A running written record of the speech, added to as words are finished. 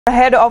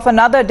Ahead of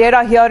another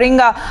Dera hearing,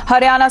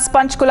 Haryana's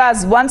Panchkula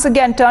has once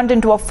again turned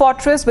into a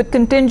fortress with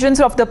contingents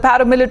of the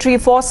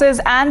paramilitary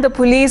forces and the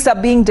police are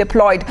being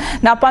deployed.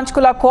 Now,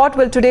 Panchkula court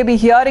will today be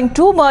hearing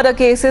two murder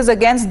cases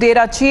against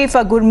Dera chief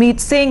Gurmeet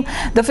Singh.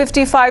 The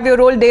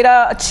 55-year-old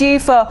Dera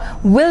chief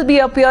will be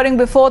appearing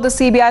before the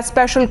CBI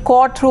special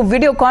court through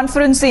video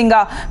conferencing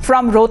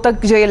from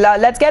Rohtak jail.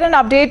 Let's get an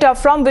update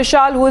from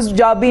Vishal, who has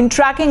been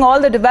tracking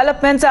all the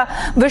developments.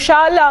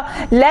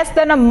 Vishal, less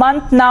than a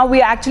month now,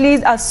 we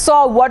actually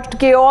saw what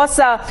chaos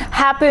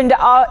happened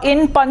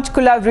in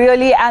Panchkula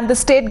really, and the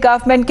state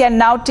government can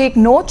now take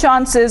no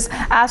chances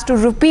as to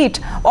repeat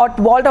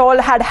what all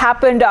had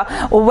happened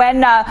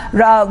when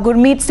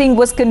Gurmeet Singh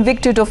was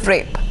convicted of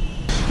rape.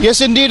 Yes,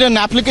 indeed, an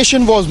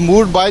application was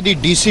moved by the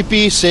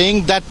DCP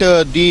saying that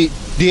the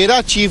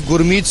Dera chief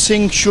Gurmeet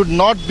Singh should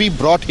not be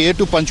brought here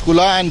to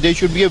Panchkula and there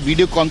should be a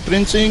video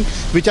conferencing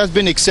which has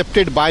been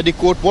accepted by the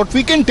court. What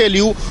we can tell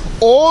you,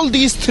 all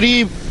these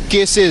three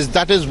cases,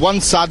 that is one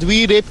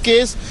Sadhvi rape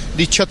case,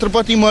 the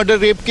Chhatrapati murder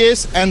rape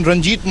case and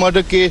Ranjit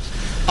murder case,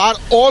 are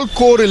all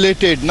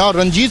correlated. Now,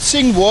 Ranjit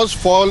Singh was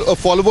a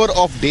follower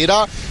of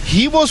Dera.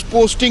 He was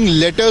posting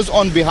letters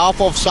on behalf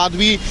of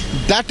Sadhvi.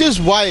 That is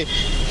why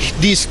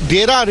this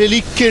Dera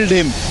really killed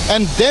him.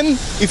 And then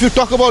if you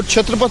talk about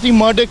Chhatrapati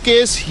murder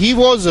case, he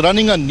was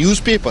running a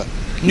newspaper,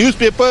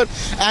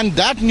 and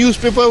that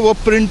newspaper were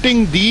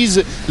printing these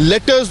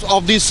letters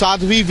of the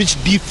Sadhvi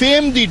which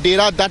defamed the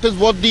Dera. That is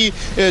what the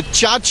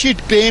charge sheet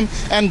claimed,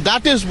 and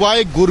that is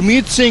why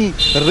Gurmeet Singh,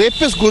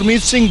 rapist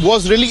Gurmeet Singh,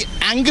 was really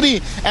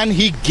angry, and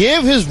he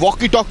gave his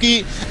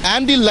walkie-talkie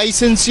and the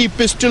licensee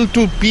pistol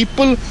to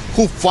people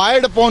who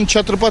fired upon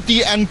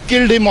Chhatrapati and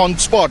killed him on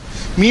spot.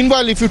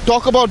 Meanwhile, if you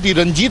talk about the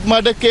Ranjit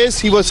murder case,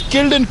 he was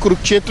killed in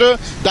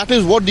Kurukshetra. That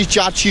is what the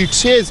charge sheet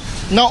says.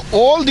 Now,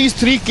 all these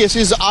three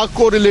cases are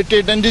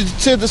correlated, and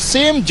it's the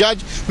same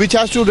judge which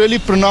has to really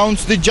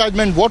pronounce the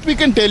judgment. What we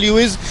can tell you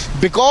is,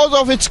 because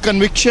of its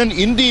conviction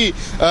in the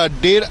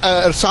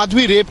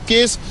Sadhvi rape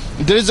case,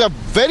 there is a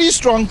very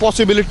strong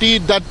possibility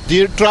that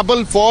the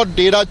trouble for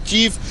Dera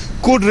chief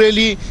could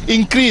really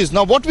increase.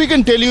 Now, what we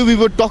can tell you, we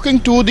were talking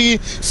to the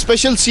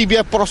special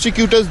CBI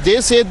prosecutors.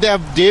 They said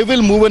they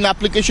will move an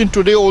application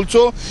today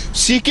also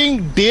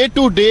seeking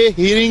day-to-day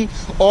hearing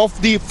of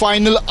the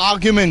final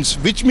arguments,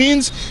 which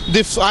means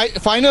the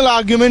final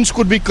arguments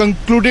could be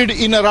concluded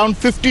in around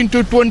 15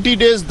 to 20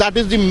 days. That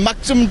is the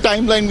maximum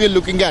timeline we are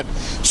looking at.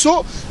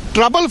 So,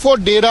 trouble for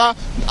Dera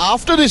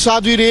after the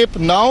Sadhvi rape.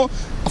 Now,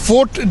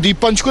 the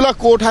Panchkula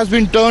court has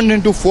been turned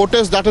into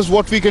fortress. That is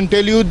what we can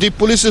tell you. The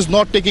police is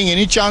not taking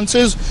any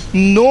chances.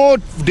 No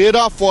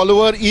Dera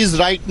follower is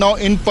right now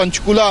in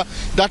Panchkula.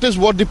 That is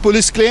what the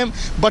police claim.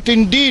 But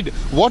indeed,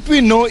 what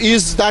we know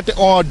is that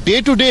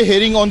day-to-day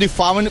hearing on the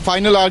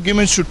final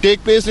arguments should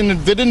take place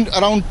within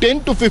around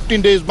 10 to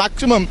 15 days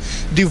maximum.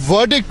 The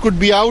verdict could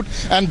be out,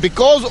 and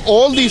because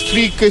all these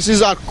three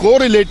cases are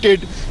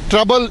correlated,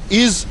 trouble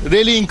is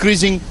really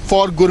increasing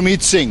for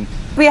Gurmeet Singh.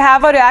 We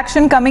have a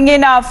reaction coming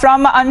in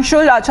from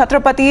Anshul,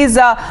 Chhatrapati's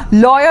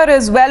lawyer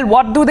as well.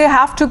 What do they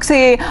have to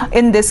say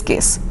in this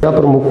case?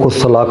 प्रमुख को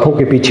सलाखों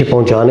के पीछे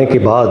पहुंचाने के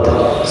बाद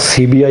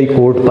CBI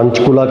court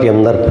Panchkula के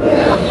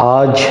अंदर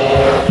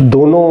आज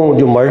दोनों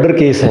जो मर्डर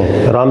केस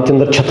हैं,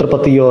 रामचंद्र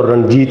छत्रपति और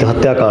रंजीत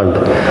हत्याकांड,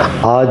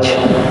 आज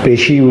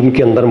पेशी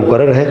उनके अंदर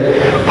मुकर्रर है।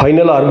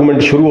 फाइनल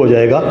आर्गुमेंट शुरू हो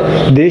जाएगा।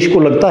 देश को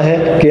लगता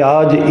है कि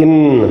आज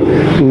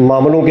इन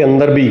मामलों के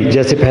अंदर भी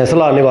जैसे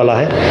फैसला आने वाला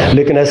है,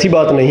 लेकिन ऐसी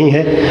बात नहीं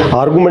है।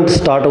 आर्गुमेंट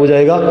स्टार्ट हो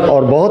जाएगा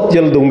और बहुत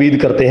जल्द उम्मीद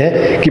करते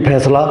हैं कि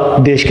फैसला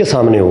देश के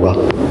सामने होगा।